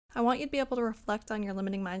I want you to be able to reflect on your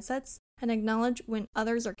limiting mindsets and acknowledge when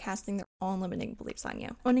others are casting their own limiting beliefs on you.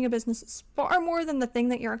 Owning a business is far more than the thing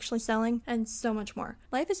that you're actually selling, and so much more.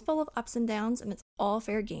 Life is full of ups and downs, and it's all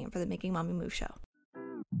fair game for the Making Mommy Move show.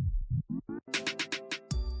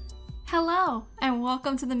 Hello, and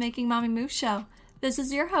welcome to the Making Mommy Move show. This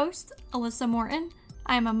is your host, Alyssa Morton.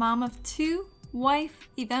 I am a mom of two, wife,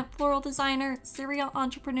 event floral designer, serial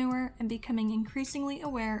entrepreneur, and becoming increasingly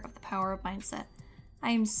aware of the power of mindset. I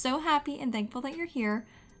am so happy and thankful that you're here.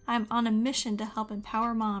 I'm on a mission to help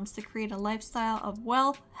empower moms to create a lifestyle of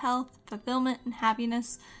wealth, health, fulfillment, and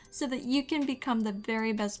happiness so that you can become the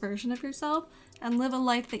very best version of yourself and live a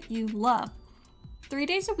life that you love. 3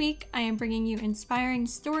 days a week, I am bringing you inspiring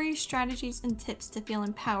stories, strategies, and tips to feel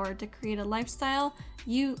empowered to create a lifestyle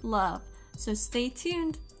you love. So stay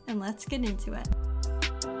tuned and let's get into it.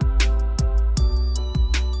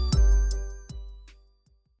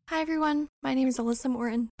 Hi everyone, my name is Alyssa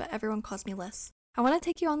Morton, but everyone calls me Liz. I want to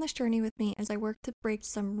take you on this journey with me as I work to break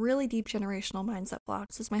some really deep generational mindset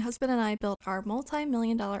blocks as my husband and I build our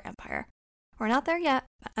multi-million-dollar empire. We're not there yet,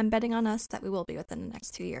 but I'm betting on us that we will be within the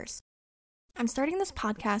next 2 years. I'm starting this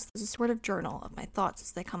podcast as a sort of journal of my thoughts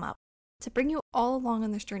as they come up, to bring you all along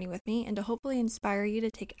on this journey with me and to hopefully inspire you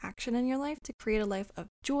to take action in your life to create a life of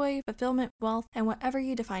joy, fulfillment, wealth, and whatever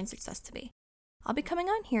you define success to be. I'll be coming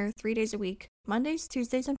on here 3 days a week, Mondays,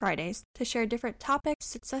 Tuesdays, and Fridays, to share different topics,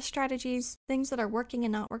 success strategies, things that are working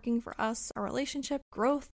and not working for us, our relationship,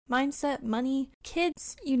 growth, mindset, money,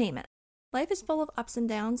 kids, you name it. Life is full of ups and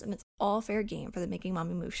downs, and it's all fair game for the Making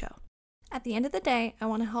Mommy Move show. At the end of the day, I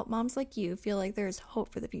want to help moms like you feel like there is hope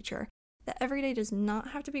for the future, that every day does not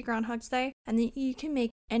have to be Groundhog's Day, and that you can make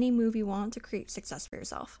any move you want to create success for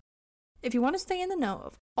yourself. If you want to stay in the know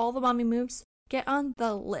of all the mommy moves, get on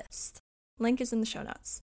the list. Link is in the show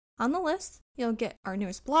notes. On the list, you'll get our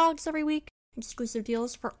newest blogs every week, exclusive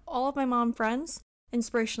deals for all of my mom friends,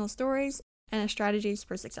 inspirational stories, and strategies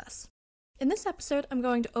for success. In this episode, I'm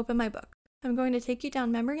going to open my book. I'm going to take you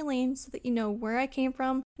down memory lane so that you know where I came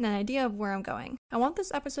from and an idea of where I'm going. I want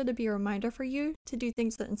this episode to be a reminder for you to do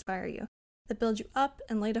things that inspire you, that build you up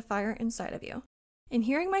and light a fire inside of you. In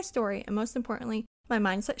hearing my story, and most importantly, my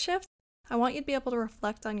mindset shift, I want you to be able to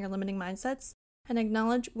reflect on your limiting mindsets and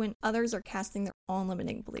acknowledge when others are casting their own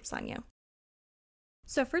limiting beliefs on you.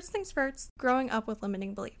 So first things first, growing up with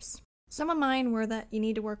limiting beliefs. Some of mine were that you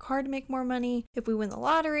need to work hard to make more money. If we win the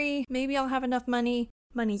lottery, maybe I'll have enough money.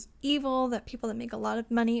 Money's evil, that people that make a lot of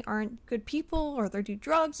money aren't good people, or they do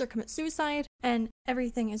drugs or commit suicide, and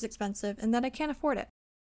everything is expensive, and that I can't afford it.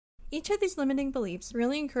 Each of these limiting beliefs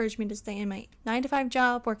really encouraged me to stay in my 9-to-5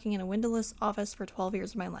 job working in a windowless office for 12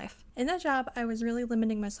 years of my life. In that job, I was really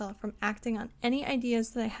limiting myself from acting on any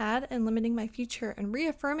ideas that I had and limiting my future and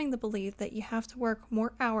reaffirming the belief that you have to work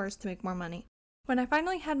more hours to make more money. When I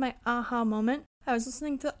finally had my aha moment, I was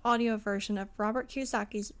listening to the audio version of Robert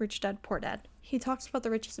Kiyosaki's Rich Dad Poor Dad. He talks about the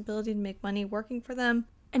rich's ability to make money working for them,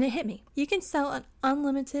 and it hit me. You can sell an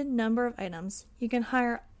unlimited number of items. You can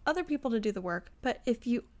hire other people to do the work, but if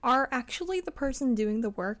you are actually the person doing the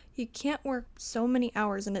work, you can't work so many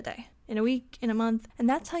hours in a day, in a week, in a month, and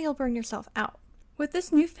that's how you'll burn yourself out. With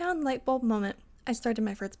this newfound light bulb moment, I started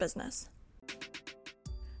my first business.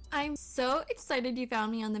 I'm so excited you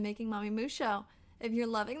found me on the Making Mommy Move show. If you're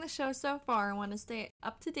loving the show so far and want to stay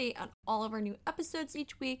up to date on all of our new episodes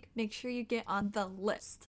each week, make sure you get on the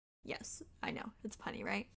list. Yes, I know, it's punny,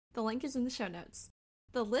 right? The link is in the show notes.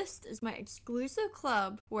 The list is my exclusive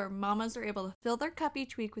club where mamas are able to fill their cup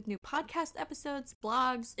each week with new podcast episodes,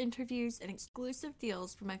 blogs, interviews, and exclusive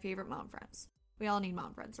deals from my favorite mom friends. We all need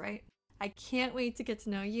mom friends, right? I can't wait to get to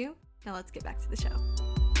know you. Now let's get back to the show.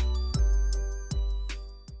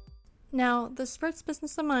 Now, this first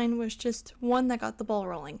business of mine was just one that got the ball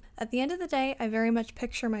rolling. At the end of the day, I very much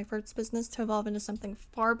picture my first business to evolve into something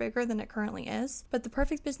far bigger than it currently is, but the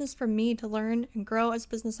perfect business for me to learn and grow as a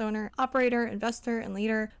business owner, operator, investor, and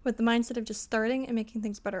leader with the mindset of just starting and making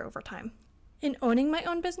things better over time. In owning my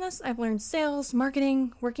own business, I've learned sales,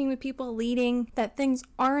 marketing, working with people, leading, that things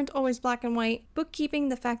aren't always black and white, bookkeeping,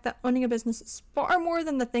 the fact that owning a business is far more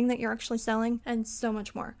than the thing that you're actually selling, and so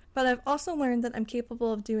much more. But I've also learned that I'm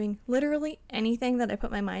capable of doing literally anything that I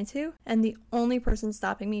put my mind to, and the only person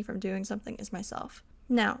stopping me from doing something is myself.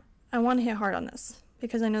 Now, I want to hit hard on this,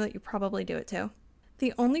 because I know that you probably do it too.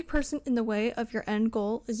 The only person in the way of your end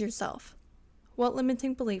goal is yourself. What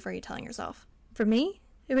limiting belief are you telling yourself? For me,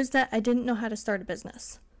 it was that I didn't know how to start a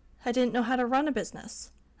business. I didn't know how to run a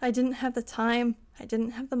business. I didn't have the time. I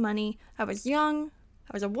didn't have the money. I was young.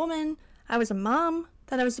 I was a woman. I was a mom.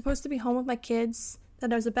 That I was supposed to be home with my kids.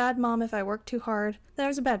 that I was a bad mom if I worked too hard, that I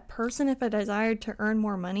was a bad person if I desired to earn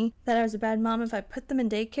more money, that I was a bad mom if I put them in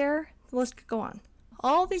daycare. The list could go on.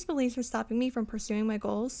 All these beliefs were stopping me from pursuing my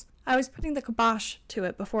goals. I was putting the kibosh to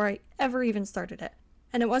it before I ever even started it.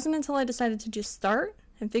 And it wasn't until I decided to just start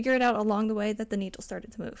and figure it out along the way that the needle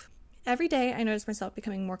started to move. Every day, I noticed myself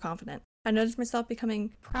becoming more confident. I noticed myself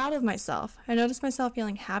becoming proud of myself. I noticed myself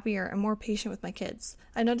feeling happier and more patient with my kids.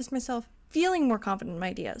 I noticed myself feeling more confident in my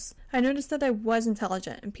ideas. I noticed that I was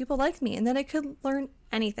intelligent and people liked me and that I could learn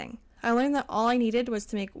anything. I learned that all I needed was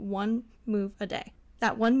to make one move a day.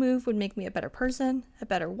 That one move would make me a better person, a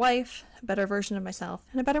better wife, a better version of myself,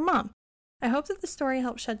 and a better mom. I hope that the story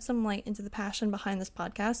helps shed some light into the passion behind this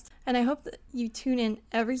podcast, and I hope that you tune in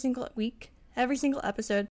every single week, every single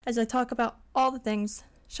episode, as I talk about all the things,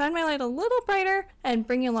 shine my light a little brighter, and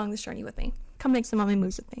bring you along this journey with me. Come make some mommy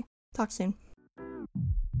moves with me. Talk soon.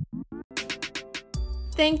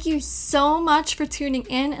 Thank you so much for tuning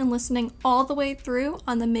in and listening all the way through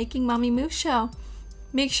on the Making Mommy Move show.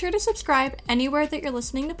 Make sure to subscribe anywhere that you're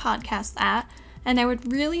listening to podcasts at, and I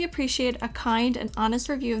would really appreciate a kind and honest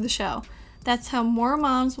review of the show. That's how more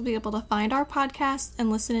moms will be able to find our podcast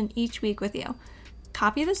and listen in each week with you.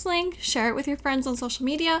 Copy this link, share it with your friends on social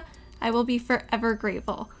media. I will be forever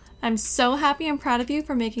grateful. I'm so happy and proud of you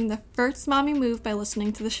for making the first mommy move by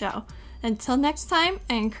listening to the show. Until next time,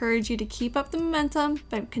 I encourage you to keep up the momentum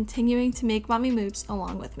by continuing to make mommy moves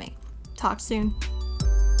along with me. Talk soon.